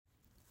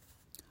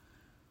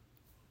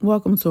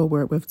Welcome to A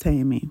Word with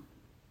Tammy.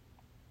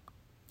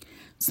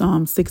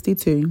 Psalm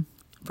 62,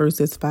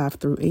 verses 5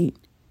 through 8.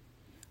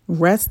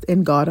 Rest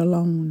in God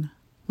alone,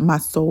 my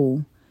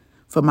soul,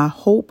 for my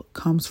hope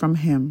comes from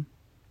him.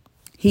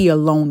 He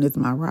alone is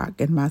my rock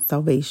and my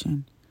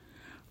salvation,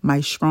 my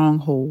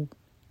stronghold.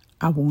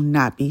 I will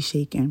not be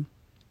shaken.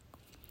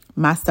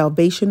 My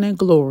salvation and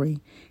glory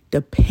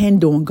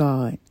depend on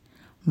God,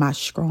 my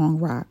strong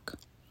rock.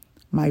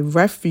 My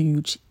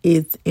refuge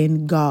is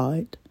in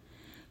God.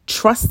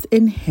 Trust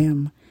in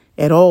him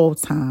at all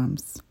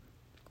times.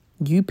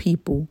 You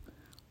people,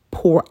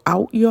 pour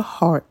out your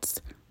hearts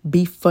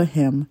before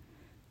him.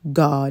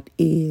 God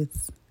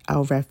is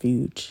our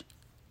refuge.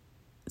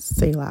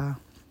 Selah.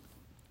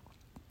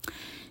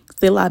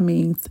 Selah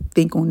means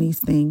think on these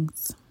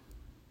things.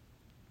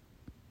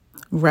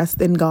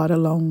 Rest in God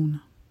alone.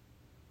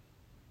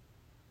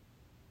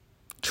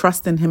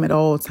 Trust in him at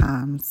all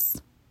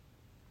times.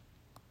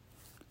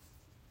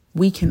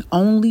 We can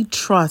only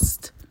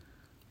trust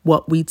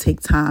what we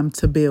take time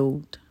to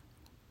build.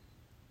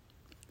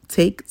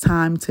 Take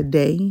time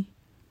today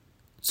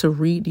to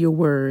read your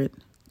word,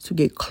 to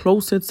get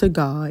closer to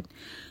God,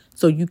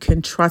 so you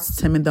can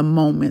trust him in the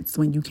moments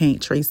when you can't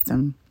trace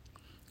him.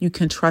 You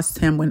can trust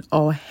him when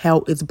all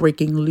hell is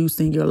breaking loose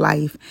in your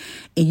life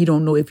and you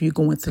don't know if you're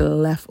going to the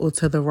left or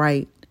to the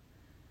right.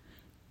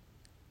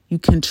 You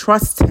can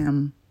trust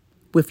him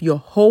with your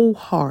whole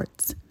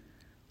heart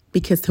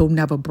because he'll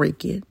never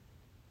break it.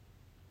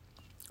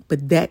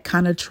 But that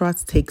kind of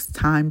trust takes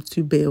time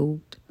to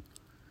build.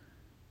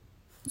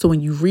 So when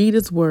you read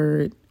his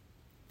word,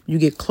 you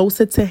get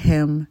closer to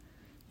him,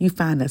 you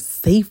find a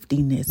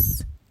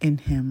safetyness in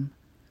him.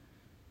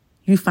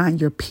 You find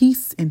your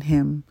peace in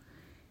him,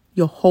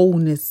 your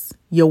wholeness,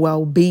 your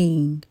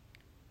well-being.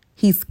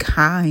 He's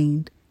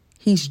kind,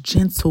 he's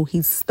gentle,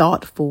 he's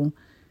thoughtful.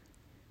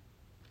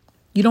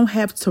 You don't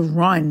have to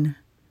run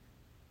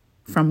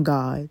from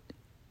God.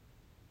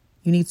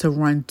 You need to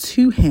run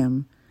to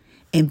him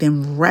and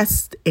then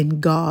rest in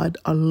God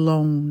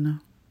alone.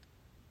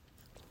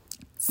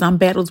 Some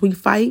battles we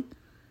fight,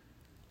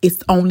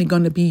 it's only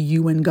going to be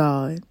you and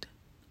God.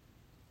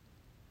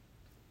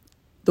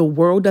 The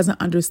world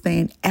doesn't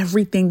understand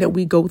everything that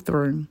we go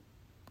through,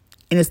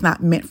 and it's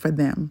not meant for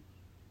them.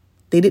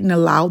 They didn't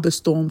allow the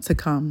storm to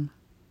come.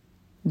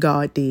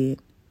 God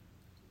did.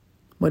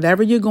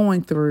 Whatever you're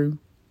going through,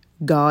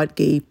 God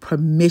gave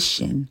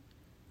permission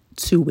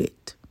to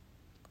it.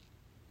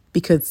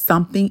 Because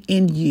something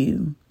in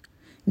you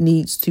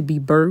needs to be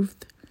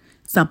birthed.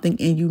 Something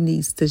in you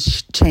needs to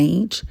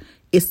change.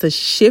 It's a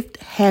shift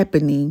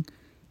happening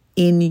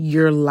in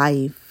your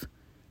life.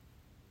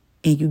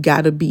 And you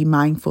got to be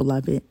mindful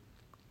of it.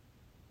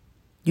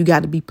 You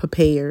got to be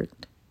prepared.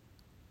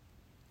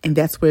 And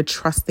that's where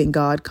trusting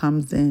God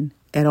comes in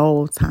at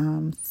all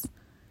times.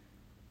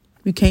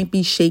 You can't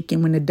be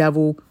shaken when the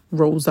devil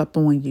rolls up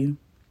on you.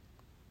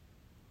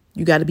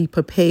 You got to be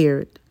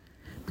prepared.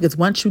 Because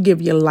once you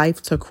give your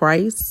life to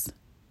Christ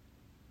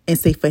and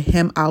say, for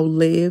him I'll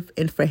live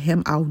and for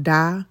him I'll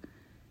die,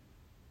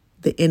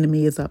 the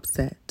enemy is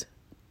upset.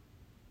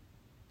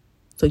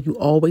 So you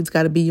always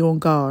got to be on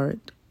guard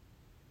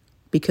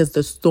because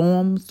the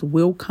storms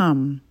will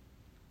come,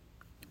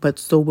 but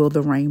so will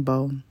the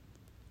rainbow.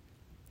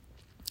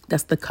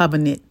 That's the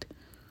covenant.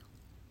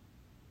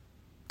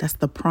 That's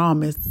the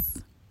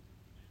promise.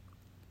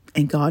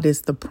 And God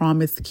is the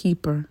promise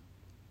keeper.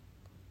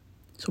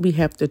 So we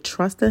have to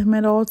trust him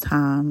at all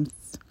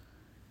times,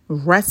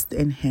 rest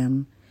in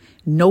him,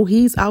 know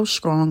he's our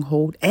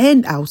stronghold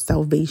and our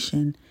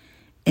salvation,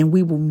 and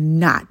we will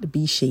not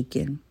be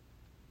shaken.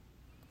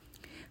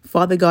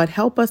 Father God,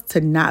 help us to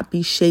not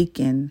be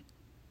shaken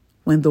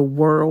when the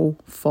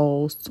world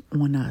falls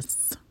on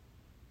us.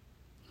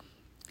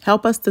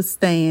 Help us to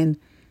stand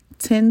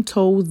 10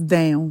 toes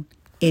down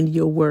in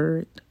your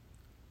word,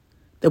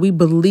 that we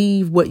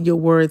believe what your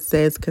word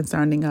says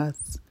concerning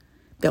us,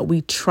 that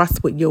we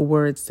trust what your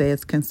word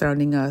says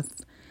concerning us,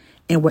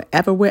 and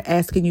whatever we're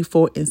asking you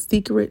for in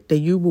secret, that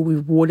you will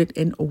reward it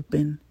in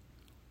open.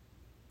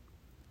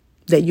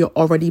 That you're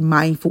already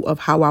mindful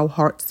of how our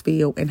hearts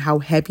feel and how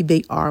heavy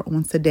they are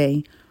on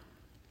today.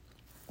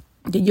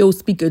 That you'll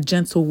speak a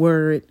gentle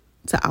word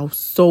to our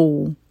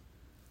soul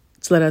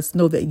to let us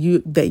know that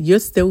you're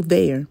still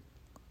there.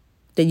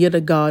 That you're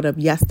the God of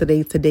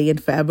yesterday, today,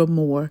 and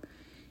forevermore.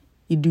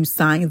 You do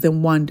signs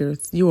and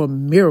wonders. You're a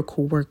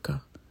miracle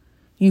worker.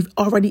 You've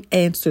already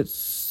answered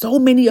so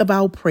many of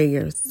our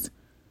prayers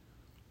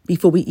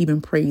before we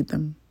even prayed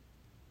them.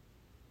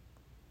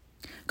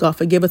 God,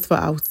 forgive us for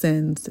our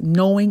sins,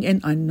 knowing and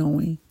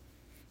unknowing,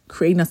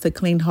 creating us a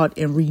clean heart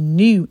and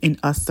renew in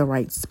us the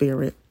right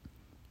spirit.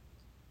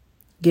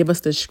 Give us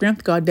the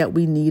strength, God, that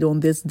we need on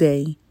this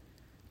day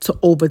to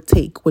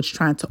overtake what's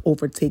trying to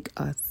overtake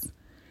us.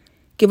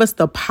 Give us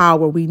the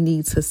power we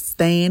need to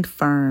stand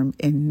firm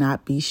and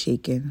not be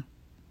shaken.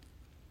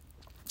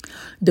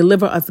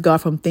 Deliver us, God,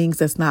 from things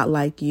that's not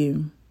like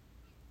you.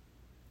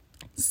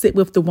 Sit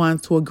with the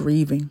ones who are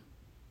grieving.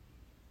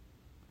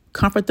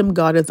 Comfort them,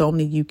 God, as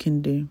only you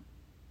can do.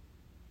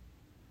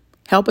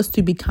 Help us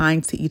to be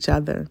kind to each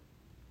other.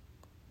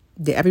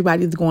 That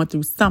everybody's going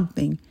through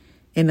something,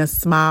 and a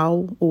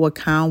smile or a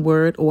kind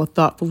word or a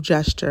thoughtful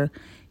gesture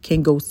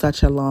can go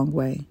such a long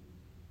way.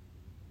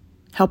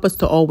 Help us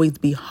to always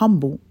be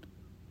humbled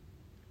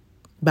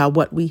by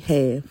what we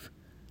have,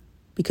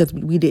 because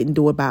we didn't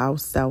do it by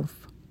ourselves.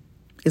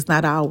 It's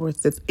not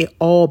ours. It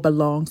all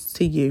belongs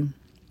to you.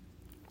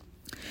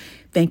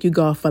 Thank you,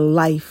 God, for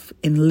life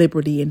and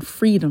liberty and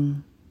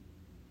freedom.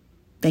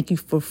 Thank you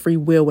for free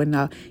will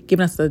and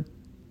giving us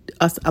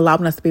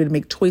allowing us to be able to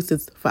make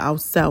choices for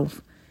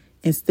ourselves,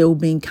 and still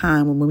being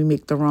kind when we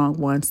make the wrong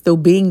one, still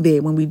being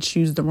there when we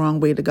choose the wrong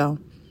way to go.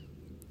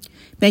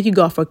 Thank you,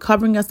 God, for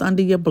covering us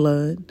under your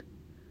blood.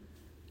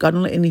 God,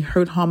 don't let any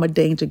hurt, harm, or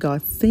danger,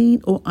 God,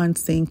 seen or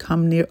unseen,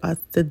 come near us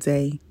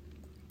today.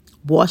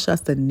 Wash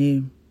us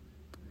anew.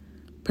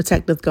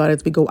 Protect us, God,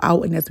 as we go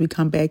out and as we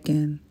come back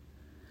in.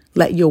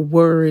 Let your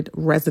word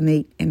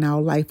resonate in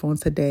our life on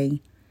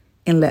today,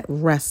 and let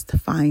rest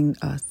find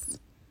us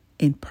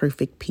in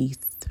perfect peace.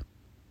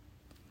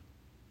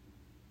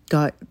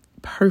 God,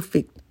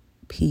 perfect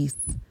peace.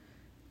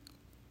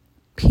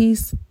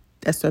 Peace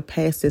that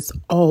surpasses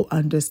all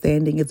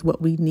understanding is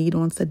what we need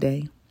on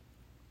today.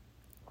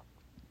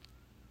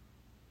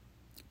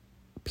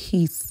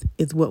 Peace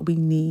is what we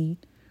need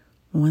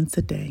on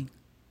today.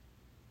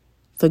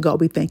 So God,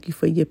 we thank you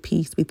for your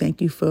peace. We thank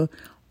you for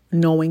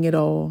knowing it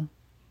all.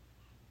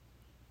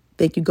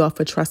 Thank you, God,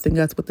 for trusting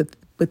us with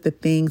the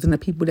things and the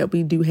people that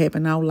we do have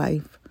in our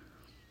life.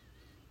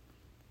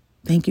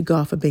 Thank you,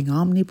 God, for being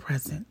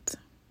omnipresent.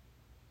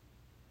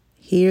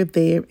 Here,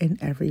 there,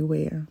 and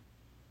everywhere.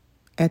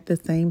 At the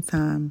same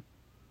time,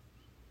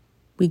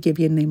 we give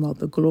your name all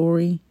the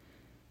glory,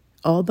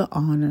 all the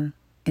honor,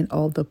 and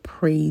all the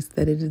praise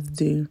that it is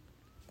due.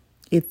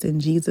 It's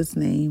in Jesus'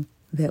 name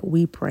that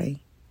we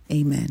pray.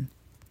 Amen.